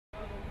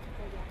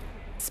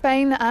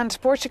Spain and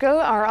Portugal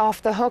are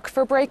off the hook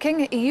for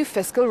breaking EU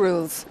fiscal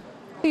rules.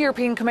 The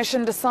European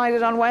Commission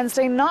decided on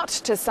Wednesday not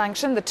to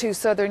sanction the two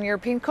southern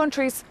European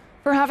countries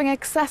for having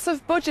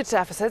excessive budget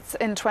deficits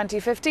in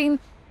 2015,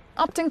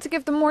 opting to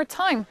give them more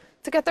time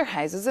to get their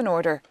houses in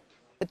order.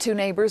 The two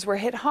neighbours were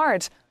hit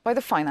hard by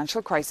the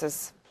financial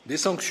crisis. Des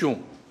sanctions,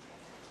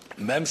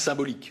 même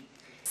symboliques.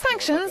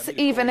 Sanctions,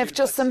 even if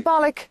just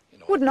symbolic,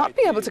 would not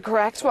be able to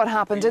correct what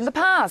happened in the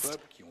past.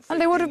 And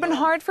they would have been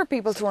hard for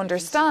people to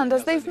understand,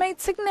 as they've made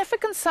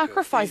significant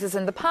sacrifices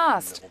in the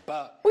past.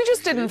 We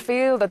just didn't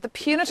feel that the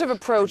punitive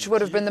approach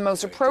would have been the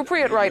most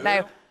appropriate right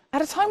now,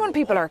 at a time when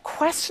people are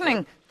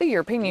questioning the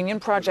European Union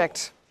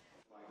project.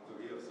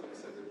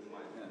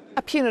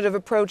 A punitive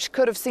approach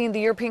could have seen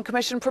the European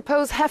Commission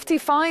propose hefty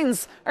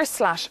fines or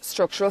slash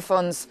structural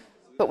funds.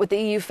 But with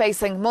the EU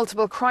facing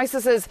multiple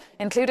crises,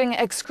 including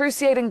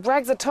excruciating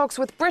Brexit talks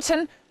with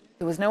Britain,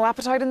 there was no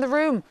appetite in the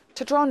room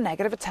to draw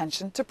negative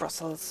attention to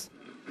Brussels.